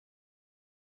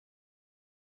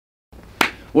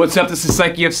What's up? This is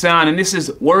Psyche of Sound, and this is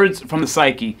Words from the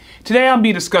Psyche. Today I'll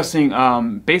be discussing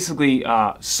basically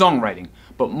songwriting,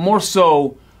 but more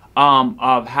so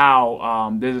of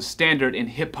how there's a standard in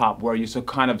hip-hop where you're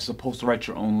kind of supposed to write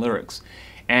your own lyrics.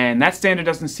 And that standard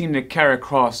doesn't seem to carry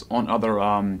across on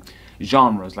other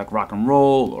genres like rock and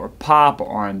roll or pop or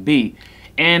R&B.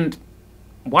 And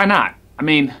why not? I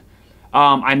mean,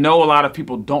 I know a lot of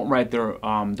people don't write their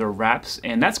raps,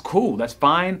 and that's cool. That's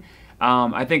fine.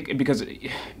 I think because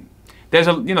there's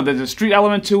a street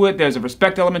element to it, there's a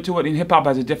respect element to it, and hip hop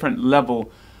has a different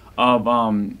level of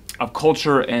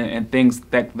culture and things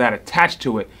that attach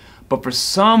to it. But for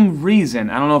some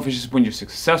reason, I don't know if it's just when you're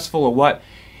successful or what,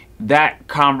 that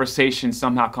conversation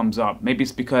somehow comes up. Maybe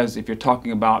it's because if you're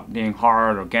talking about being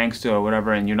hard or gangster or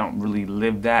whatever, and you don't really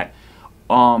live that.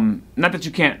 Not that you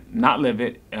can't not live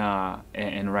it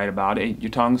and write about it.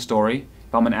 You're telling a story.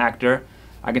 If I'm an actor,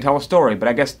 I can tell a story, but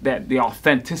I guess that the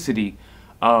authenticity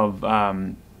of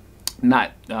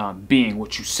not being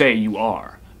what you say you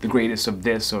are, the greatest of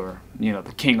this or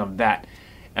the king of that,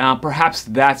 perhaps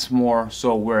that's more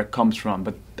so where it comes from.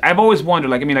 But I've always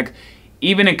wondered,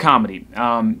 even in comedy,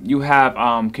 you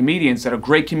have comedians that are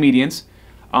great comedians,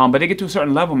 but they get to a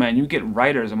certain level, man. You get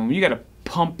writers. I mean, you got to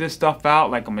pump this stuff out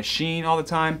like a machine all the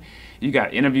time. You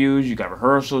got interviews, you got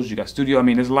rehearsals, you got studio. I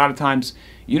mean, there's a lot of times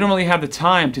you don't really have the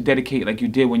time to dedicate like you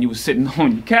did when you were sitting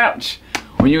on your couch.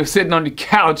 When you were sitting on your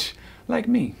couch, like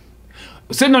me.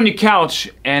 Sitting on your couch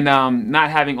and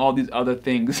not having all these other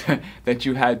things that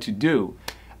you had to do.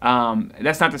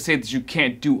 That's not to say that you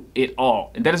can't do it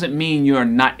all. That doesn't mean you're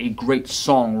not a great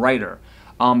songwriter.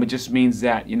 It just means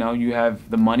that you have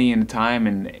the money and the time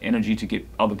and the energy to get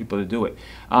other people to do it.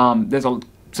 There's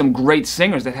some great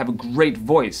singers that have a great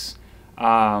voice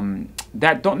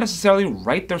that don't necessarily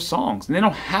write their songs, and they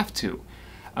don't have to.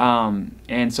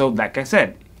 And so, like I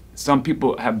said, some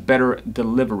people have better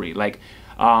delivery. Like,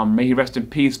 may he rest in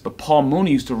peace, but Paul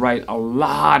Mooney used to write a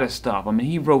lot of stuff. I mean,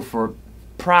 he wrote for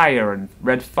Pryor and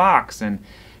Red Fox and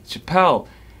Chappelle.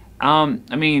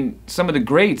 I mean, some of the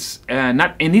greats,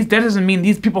 that doesn't mean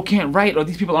these people can't write or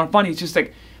these people aren't funny. It's just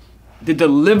like the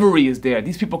delivery is there.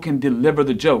 These people can deliver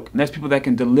the joke, and there's people that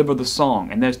can deliver the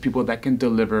song, and there's people that can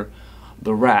deliver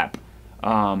the rap.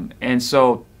 And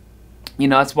so,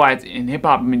 that's why in hip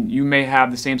hop, I mean, you may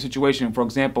have the same situation. For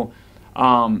example,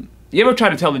 you ever try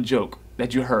to tell a joke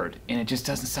that you heard and it just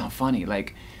doesn't sound funny?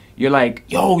 Like, you're like,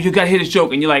 yo, you gotta hear this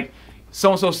joke, and you're like, so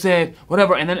and so said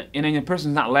whatever, and then the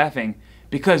person's not laughing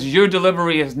because your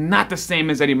delivery is not the same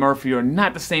as Eddie Murphy or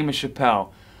not the same as Chappelle.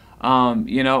 And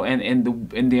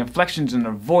the inflections in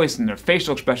their voice and their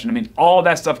facial expression, I mean, all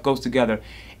that stuff goes together.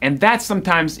 And that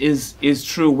sometimes is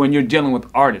true when you're dealing with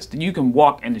artists. You can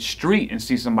walk in the street and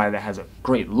see somebody that has a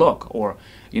great look or,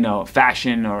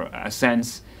 fashion or a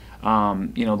sense,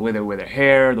 the way they wear their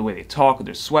hair, the way they talk,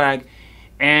 their swag.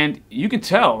 And you can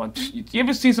tell, like, you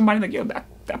ever see somebody like, yo,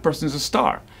 that person's a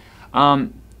star.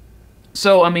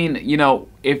 So, I mean,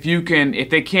 if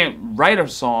they can't write a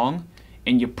song,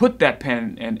 and you put that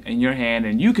pen in your hand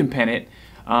and you can pen it,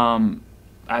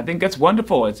 I think that's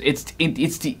wonderful. It's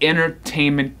the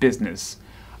entertainment business.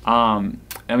 I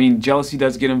mean, jealousy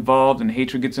does get involved and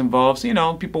hatred gets involved.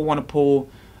 So, people want to pull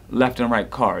left and right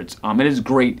cards. It is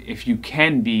great if you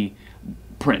can be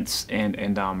Prince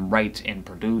and write and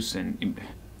produce, and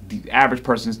the average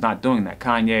person is not doing that.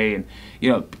 Kanye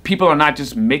and people are not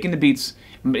just making the beats.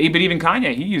 But even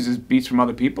Kanye, he uses beats from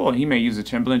other people, and he may use a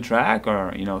Timbaland track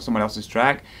or someone else's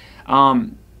track.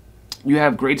 You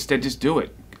have greats that just do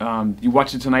it. You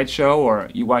watch the Tonight Show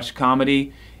or you watch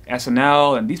comedy,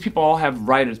 SNL, and these people all have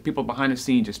writers, people behind the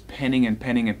scenes just penning and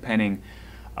penning and penning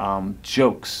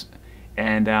jokes,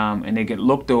 and they get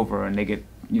looked over and they get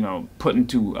put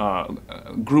into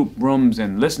group rooms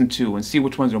and listened to and see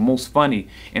which ones are most funny.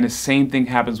 And the same thing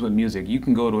happens with music. You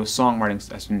can go to a songwriting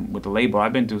session with a label.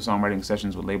 I've been to songwriting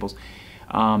sessions with labels,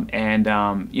 and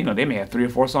they may have 3 or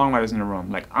 4 songwriters in the room.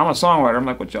 Like, I'm a songwriter. I'm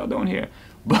like, what y'all doing here?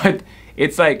 But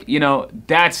it's like,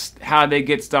 that's how they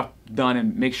get stuff done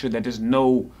and make sure that there's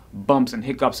no bumps and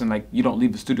hiccups, and like you don't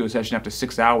leave the studio session after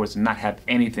 6 hours and not have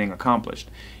anything accomplished.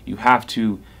 You have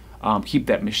to keep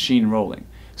that machine rolling.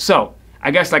 So, I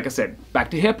guess, like I said,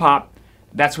 back to hip-hop,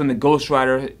 that's when the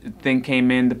ghostwriter thing came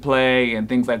into play and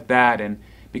things like that. And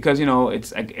because,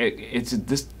 it's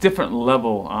this different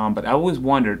level, but I always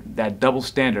wondered that double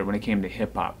standard when it came to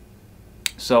hip-hop.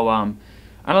 So, I don't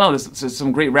know, there's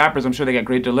some great rappers, I'm sure they got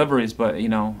great deliveries, but,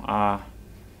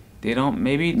 they don't,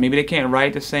 maybe they can't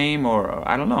write the same, or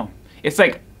I don't know. It's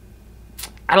like,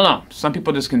 I don't know, some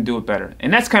people just can do it better.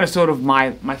 And that's kind of sort of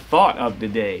my thought of the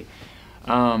day.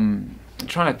 I'm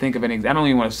trying to think of any. I don't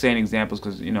even want to say any examples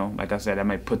because, you know, like I said, I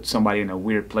might put somebody in a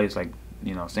weird place, like,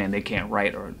 you know, saying they can't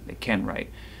write or they can write.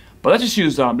 But let's just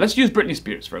use Britney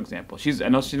Spears for example. I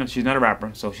know she's not a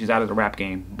rapper, so she's out of the rap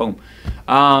game. Boom.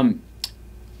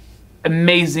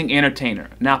 Amazing entertainer.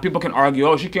 Now people can argue,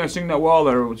 oh, she can't sing that well,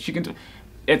 or she can.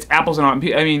 It's apples and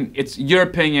oranges. I mean, it's your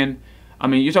opinion. I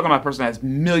mean, you're talking about a person that has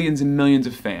millions and millions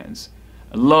of fans,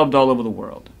 loved all over the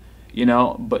world, you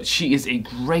know. But she is a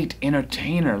great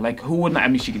entertainer. Like, who wouldn't? I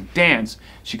mean, she can dance,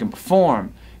 she can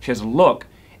perform, she has a look,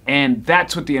 and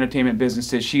that's what the entertainment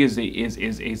business is. She is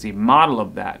a model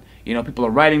of that. You know, people are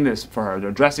writing this for her,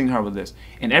 they're dressing her with this,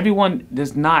 and everyone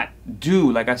does not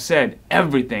do, like I said,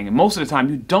 everything. And most of the time,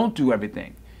 you don't do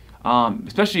everything.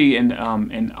 Especially in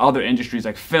other industries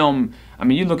like film. I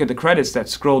mean, you look at the credits that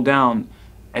scroll down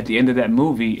at the end of that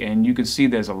movie, and you can see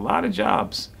there's a lot of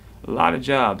jobs,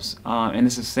 and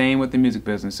it's the same with the music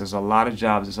business. There's a lot of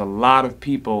jobs. There's a lot of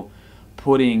people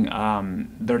putting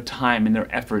their time and their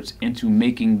efforts into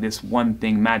making this one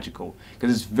thing magical,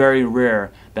 because it's very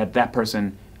rare that that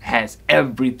person has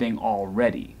everything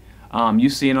already. You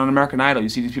see it on American Idol. You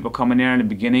see these people coming there in the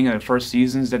beginning of the first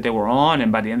seasons that they were on,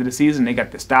 and by the end of the season, they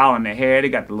got the style in their hair, they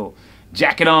got the little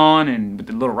jacket on, and with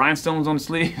the little rhinestones on the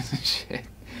sleeves and shit.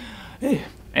 Yeah.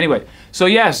 Anyway, so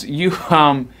yes, you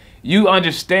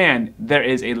understand there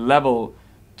is a level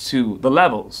to the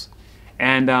levels,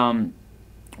 and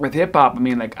with hip hop, I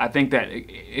mean, like, I think that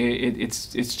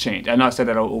it's changed. I know I said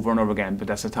that over and over again, but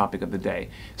that's the topic of the day.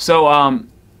 So I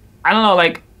don't know,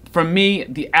 like, for me,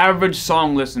 the average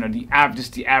song listener,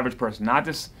 just the average person, not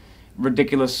this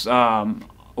ridiculous,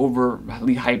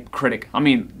 overly hyped critic. I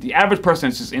mean, the average person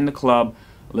that's just in the club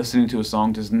listening to a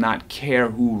song does not care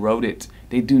who wrote it.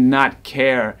 They do not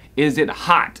care. Is it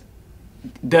hot?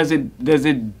 Does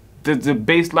the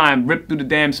bass line rip through the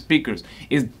damn speakers?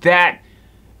 Is that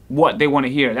what they want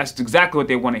to hear? That's exactly what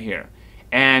they want to hear.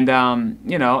 And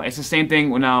you know, it's the same thing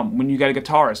when you got a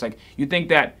guitarist. Like, you think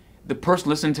that the person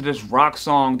listening to this rock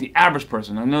song, the average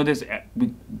person, I know this,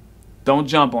 don't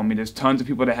jump on me, there's tons of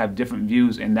people that have different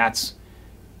views, and that's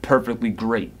perfectly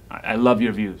great. I love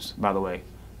your views, by the way.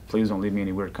 Please don't leave me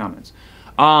any weird comments.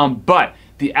 But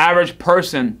the average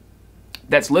person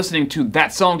that's listening to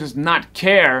that song does not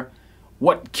care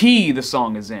what key the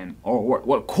song is in, or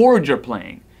what chord you're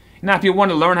playing. Now, if you want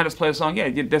to learn how to play a song, yeah,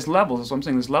 there's levels. That's what I'm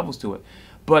saying, there's levels to it.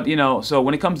 But, you know, so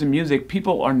when it comes to music,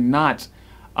 people are not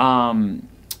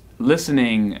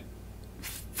listening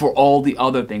for all the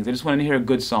other things. They just want to hear a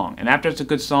good song. And after it's a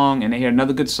good song and they hear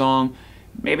another good song,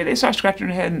 maybe they start scratching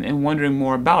their head and wondering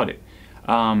more about it.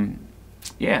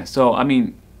 Yeah, so, I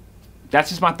mean, that's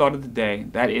just my thought of the day.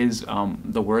 That is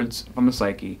the words from the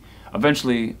psyche.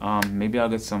 Eventually, maybe I'll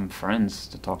get some friends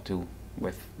to talk to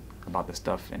with about this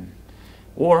stuff,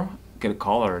 or get a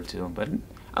caller or two, but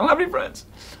I don't have any friends.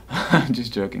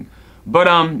 Just joking. But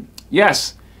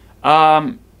yes,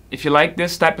 if you like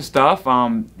this type of stuff,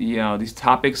 you know, these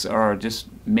topics are just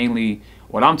mainly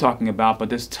what I'm talking about, but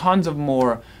there's tons of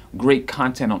more great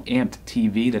content on Amped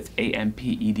TV. That's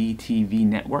AMPED TV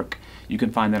network. You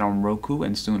can find that on Roku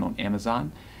and soon on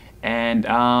Amazon.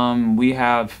 And we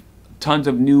have tons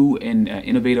of new and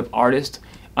innovative artists,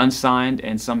 unsigned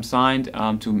and some signed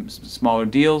to smaller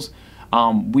deals.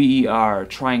 We are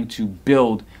trying to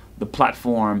build the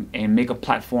platform and make a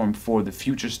platform for the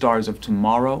future stars of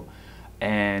tomorrow,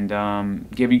 and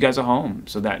give you guys a home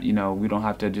so that, you know, we don't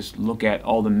have to just look at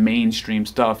all the mainstream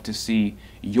stuff to see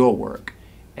your work.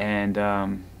 And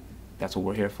that's what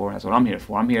we're here for. That's what I'm here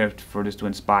for. I'm here for this to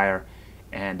inspire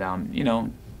and, you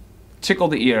know, tickle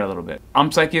the ear a little bit.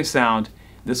 I'm Psyche of Sound.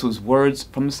 This was Words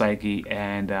from the Psyche,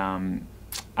 and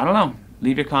I don't know.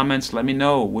 Leave your comments. Let me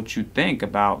know what you think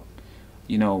about,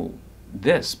 you know,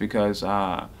 this, because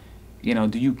you know,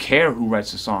 do you care who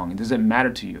writes the song? Does it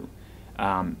matter to you?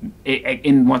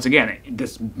 And once again,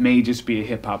 this may just be a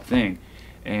hip hop thing,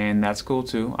 and that's cool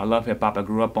too. I love hip hop. I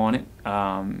grew up on it.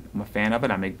 I'm a fan of it.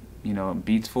 I make, you know,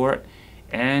 beats for it,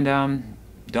 and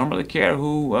don't really care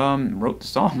who wrote the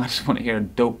song. I just want to hear a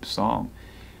dope song.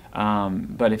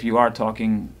 But if you are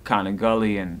talking kind of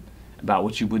gully and about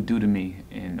what you would do to me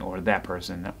or that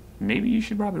person, maybe you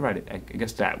should probably write it. I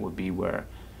guess that would be where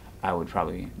I would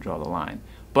probably draw the line.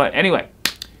 But anyway,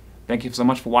 thank you so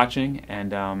much for watching,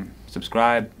 and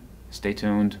subscribe, stay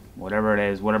tuned, whatever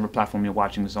it is, whatever platform you're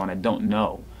watching this on. I don't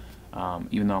know,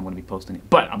 even though I'm going to be posting it,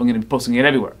 but I'm going to be posting it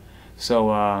everywhere.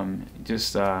 So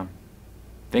just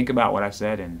think about what I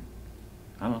said, and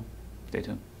I don't know, stay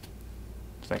tuned.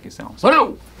 It's like it sounds.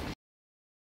 Hello!